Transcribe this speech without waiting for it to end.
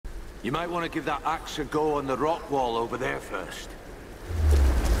You might want to give that axe a go on the rock wall over there first.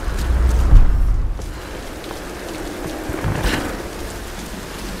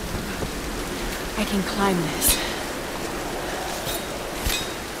 I can climb this.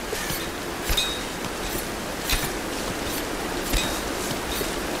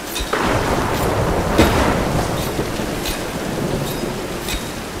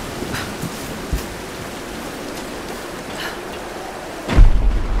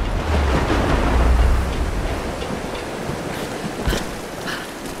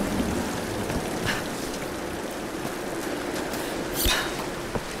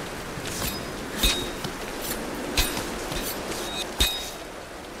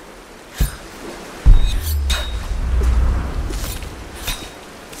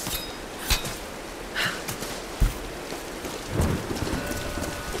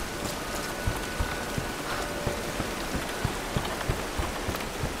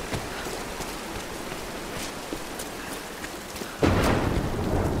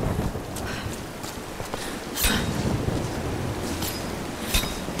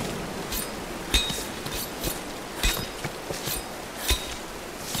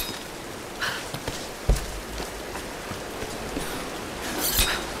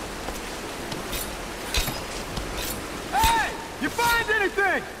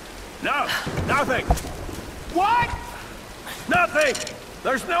 No, nothing. What? Nothing!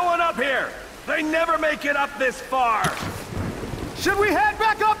 There's no one up here! They never make it up this far! Should we head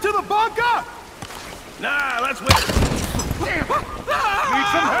back up to the bunker? Nah, let's wait. Damn! Need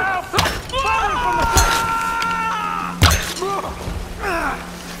some help! Fire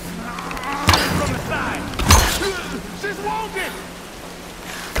from the side! She's wounded!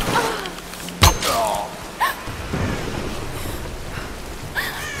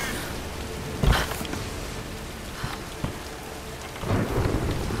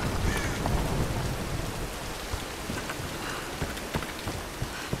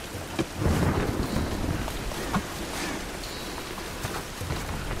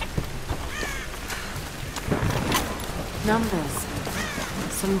 Numbers.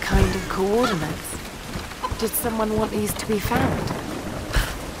 Some kind of coordinates. Did someone want these to be found?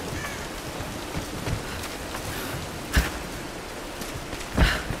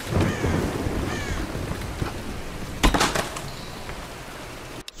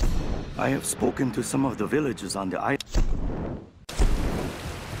 I have spoken to some of the villagers on the island.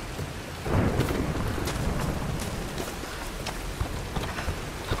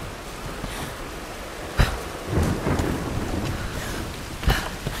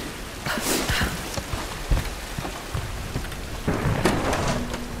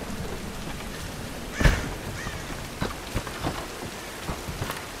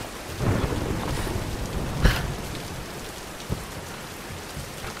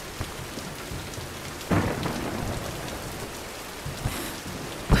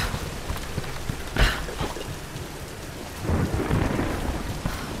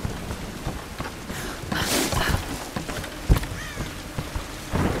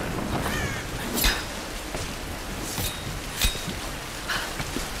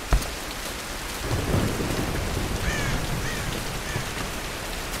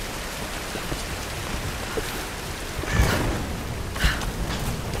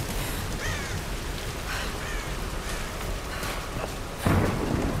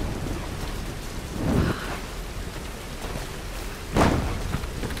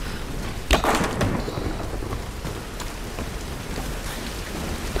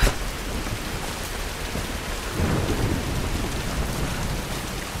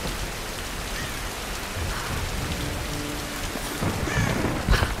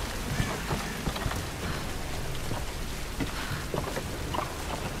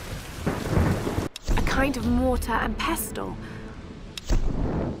 Kind of mortar and pestle.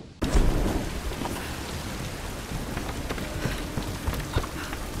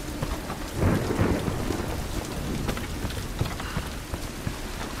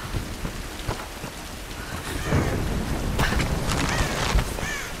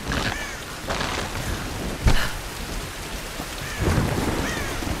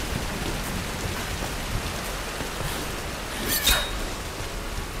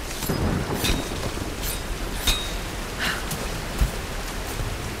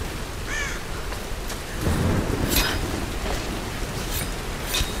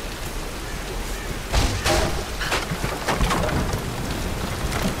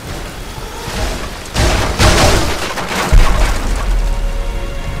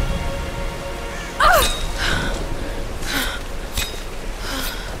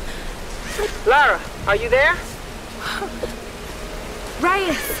 Lara, are you there?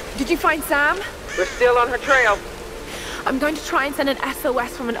 Reyes! Did you find Sam? We're still on her trail. I'm going to try and send an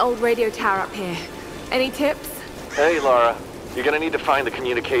SOS from an old radio tower up here. Any tips? Hey, Lara. You're gonna need to find the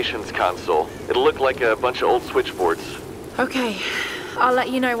communications console. It'll look like a bunch of old switchboards. Okay. I'll let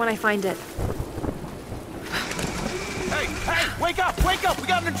you know when I find it. Hey, wake up, wake up! We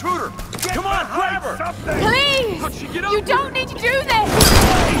got an intruder! Come on, grab her! Please! You don't need to do this!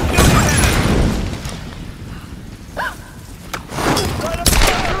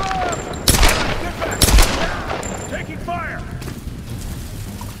 Taking fire!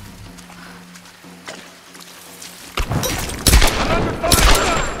 I'm under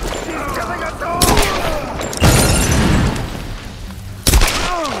fire! She's killing us all!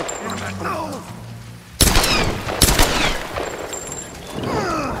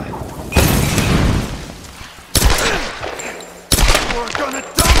 We're gonna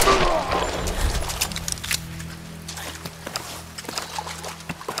dump them all!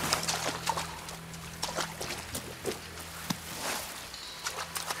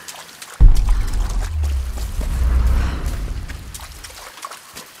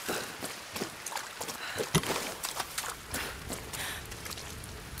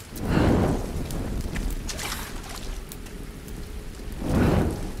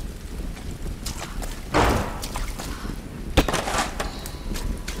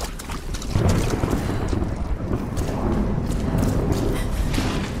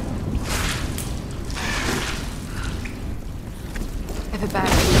 I have a bad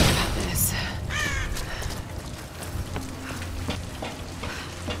feeling about this.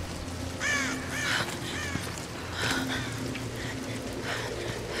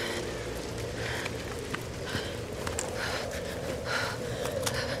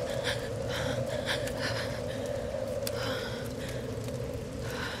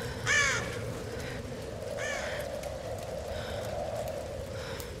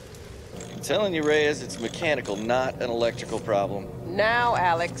 I'm telling you, Reyes, it's mechanical, not an electrical problem. Now,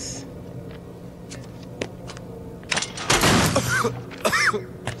 Alex.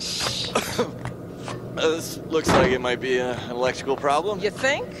 This looks like it might be an electrical problem. You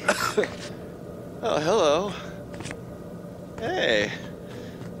think? Oh, hello. Hey,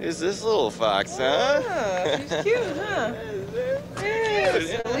 who's this little fox, huh? Ah, she's cute, huh?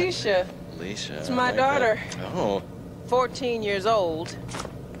 Yes, Alicia. Alicia. It's my daughter. Oh. 14 years old.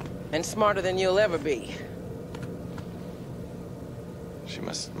 And smarter than you'll ever be. She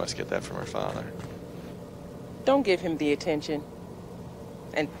must get that from her father. Don't give him the attention.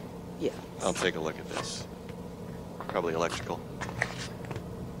 And, yeah. I'll take a look at this. Probably electrical.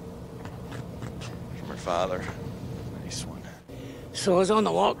 From her father. Nice one. So I was on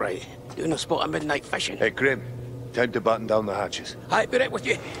the lock, right? Doing a spot of midnight fishing. Hey, Grim. Time to button down the hatches. I'd be right with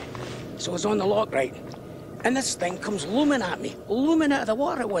you. So I was on the lock, right? And this thing comes looming at me. Looming out of the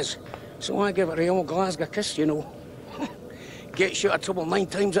water it was. So I give it a old Glasgow kiss, you know. Gets you out of trouble 9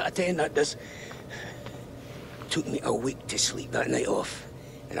 times out of 10, that does. Took me a week to sleep that night off.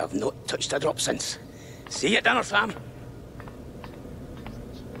 And I've not touched a drop since. See you at dinner, Sam.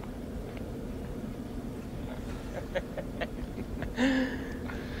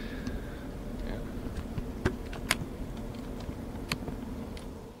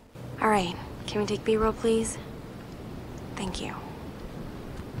 All right. Can we take B-roll, please? Thank you.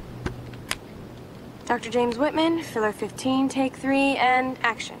 Dr. James Whitman, filler 15, take 3, and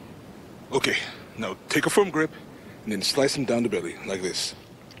action. Okay, now take a firm grip and then slice him down the belly, like this.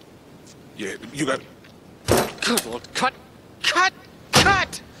 Yeah, you got it. Good Lord, cut! Cut!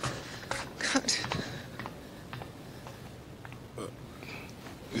 Cut! Cut!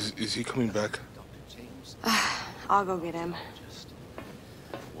 Is he coming back? I'll go get him.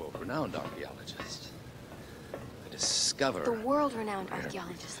 World-renowned archaeologist. I discover... The world-renowned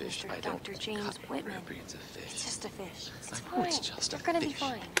archaeologist, fish. Mr. Dr. James Whitman. Breeds of fish. It's just a fish. It's I fine. know it's just a You're gonna be fish.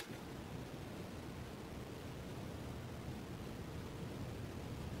 fine.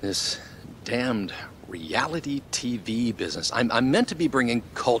 This damned reality TV business. I'm meant to be bringing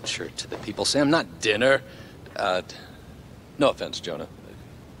culture to the people, Sam, not dinner. No offense, Jonah.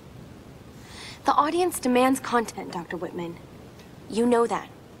 The audience demands content, Dr. Whitman. You know that.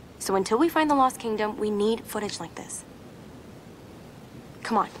 So until we find the Lost Kingdom, we need footage like this.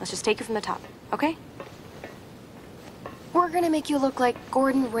 Come on, let's just take it from the top, okay? We're gonna make you look like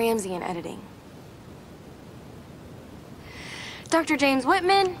Gordon Ramsay in editing. Dr. James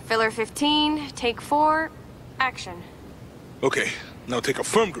Whitman, filler 15, take 4, action. Okay, now take a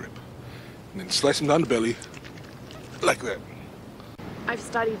firm grip and then slice him down the belly, like that. I've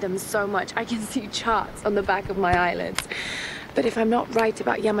studied them so much, I can see charts on the back of my eyelids. But if I'm not right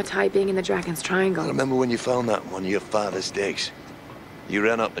about Yamatai being in the Dragon's Triangle... I remember when you found that in one of your father's digs. You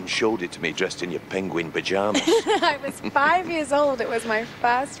ran up and showed it to me dressed in your penguin pajamas. I was 5 years old. It was my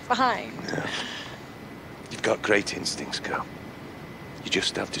first find. Yeah. You've got great instincts, girl. You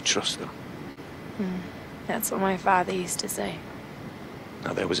just have to trust them. That's what my father used to say.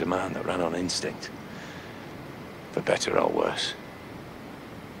 Now, there was a man that ran on instinct. For better or worse.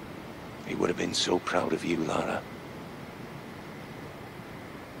 He would have been so proud of you, Lara.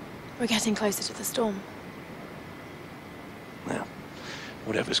 We're getting closer to the storm. Now,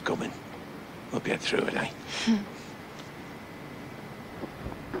 whatever's coming, we'll get through it, eh?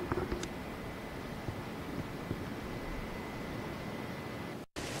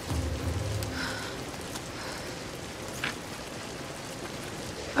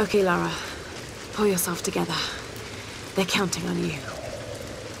 Okay, Lara. Pull yourself together. They're counting on you.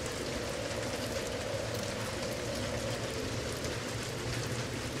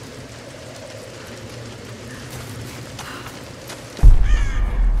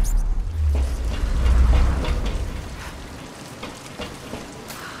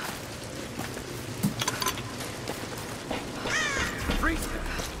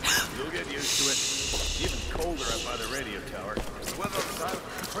 You'll get used to it. Even colder up by the radio tower. The weather on this island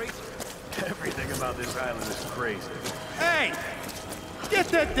is crazy. Everything about this island is crazy. Hey! Get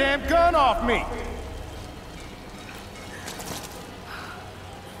that damn gun off me!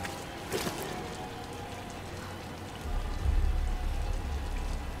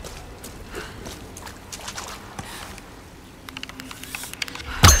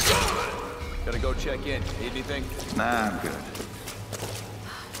 Gotta go check in. Need anything? Nah, I'm good.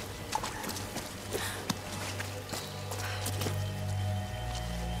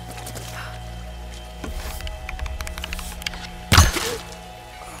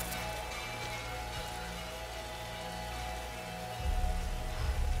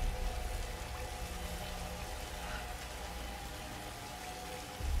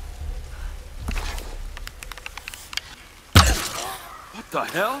 What the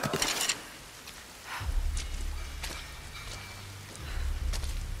hell?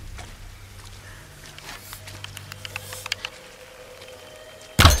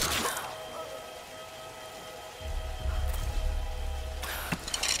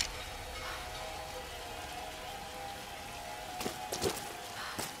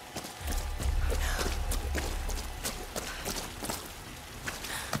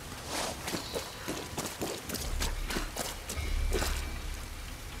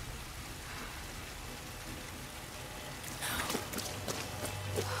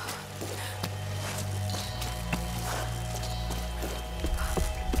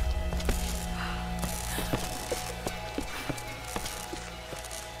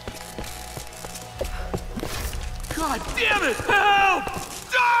 God damn it! Help!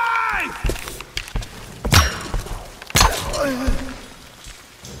 Die!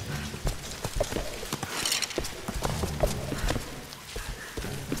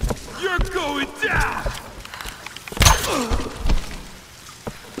 You're going down!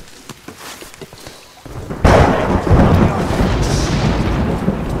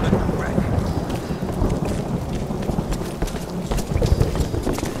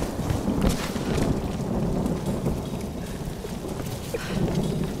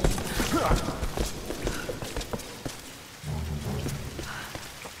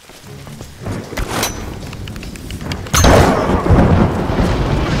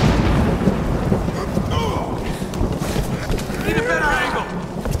 Need a better angle!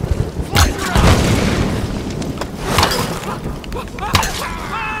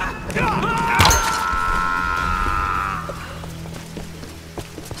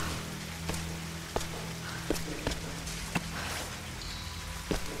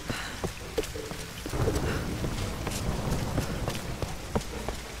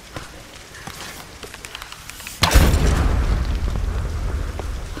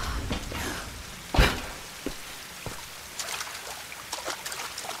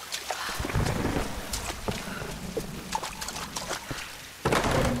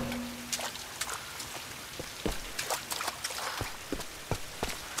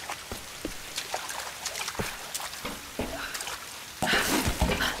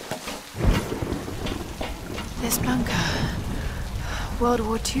 This bunker. World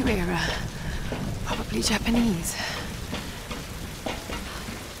War II era. Probably Japanese.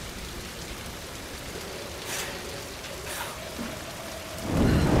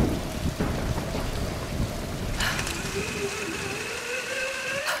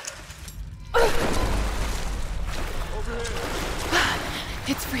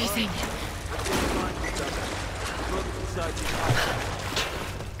 It's freezing.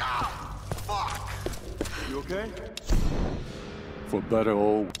 You okay? For better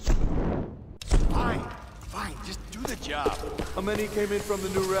or Fine, fine, just do the job. How many came in from the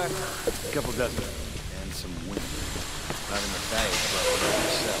new rack? A couple dozen. And some women. Not in the bag, probably in the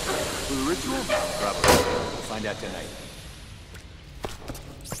cell. For the ritual? Probably. We'll find out tonight.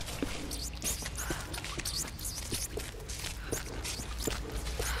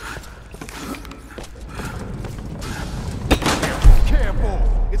 Careful!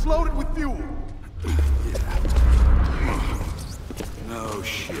 It's loaded with fuel! No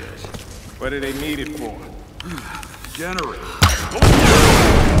shit. What do they need it for? Generator.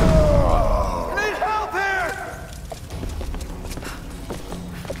 Need help here!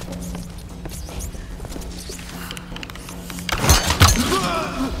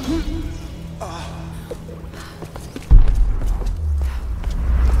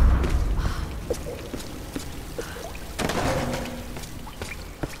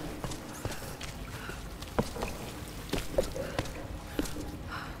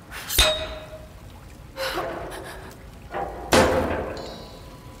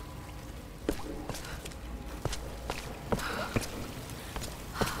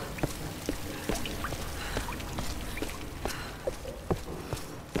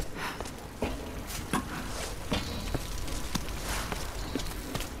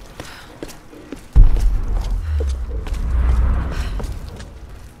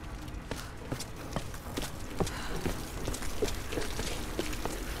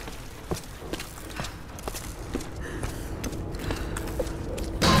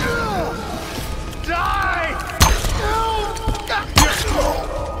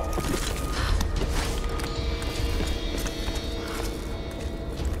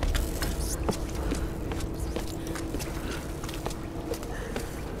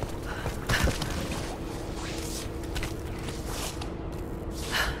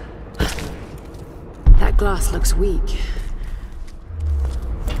 Glass looks weak.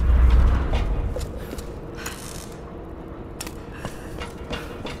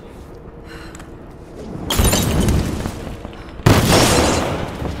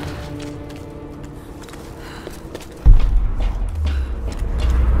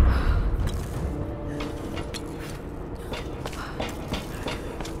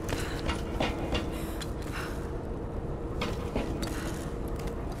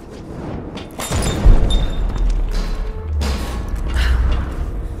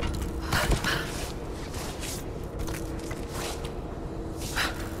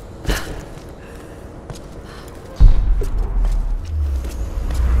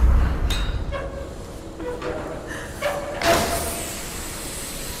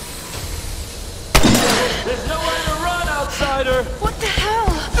 What the hell?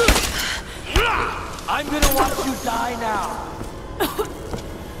 I'm gonna watch you die now.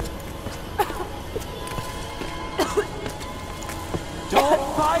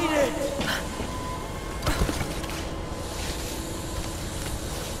 Don't fight it!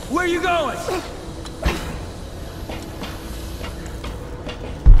 Where are you going?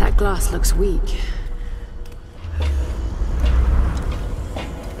 That glass looks weak.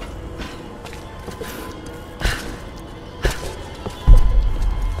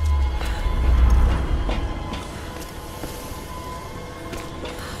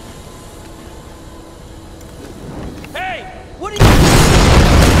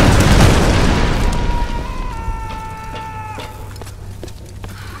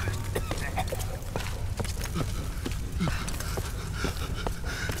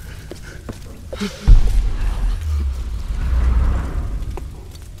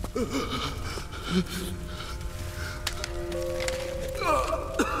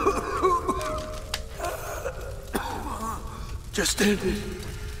 Just end it.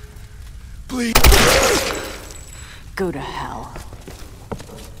 Please. Go to hell.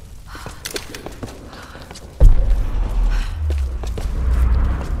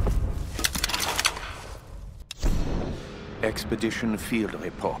 Expedition field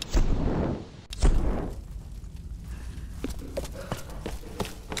report.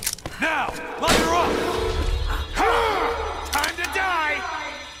 Now, while you're off! Time to die!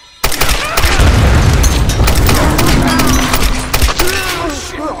 Oh,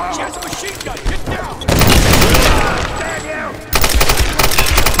 shit! She has a machine gun! Get down! Damn you!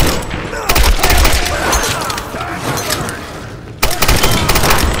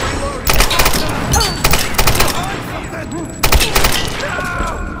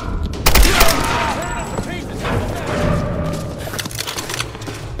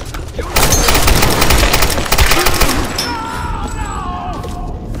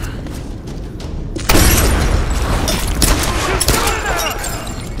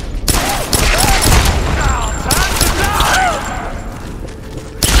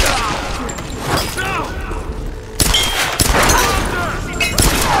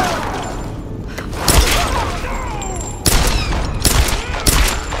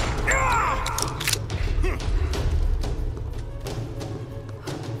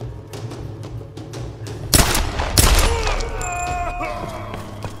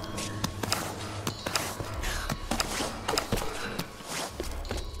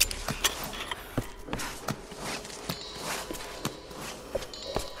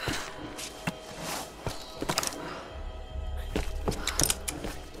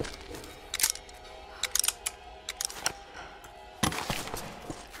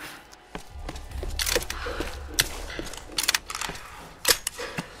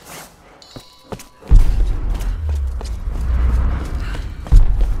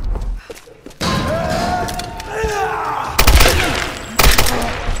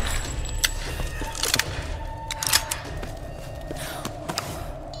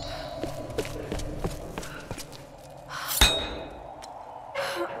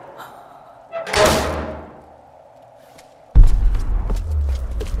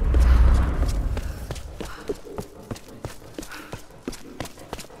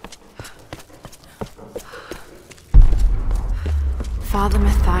 Father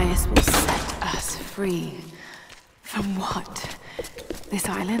Matthias will set us free. From what? This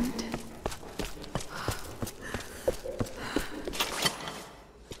island?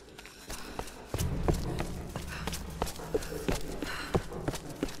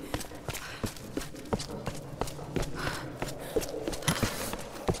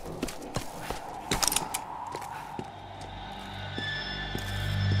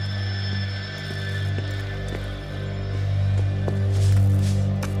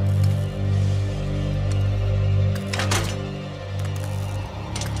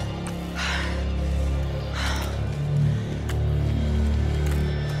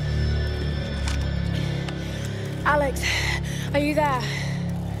 Alex, are you there?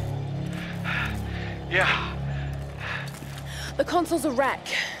 Yeah. The console's a wreck.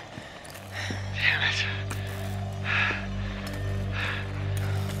 Damn it.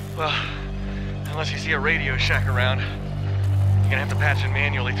 Well, unless you see a Radio Shack around, you're gonna have to patch it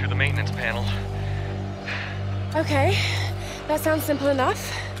manually through the maintenance panel. Okay, that sounds simple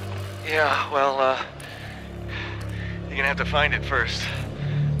enough. Yeah, well, you're gonna have to find it first.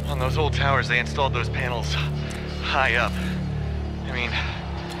 On those old towers, they installed those panels high up. I mean,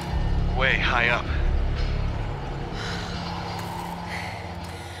 way high up.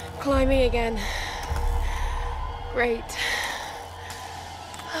 Climbing again. Great.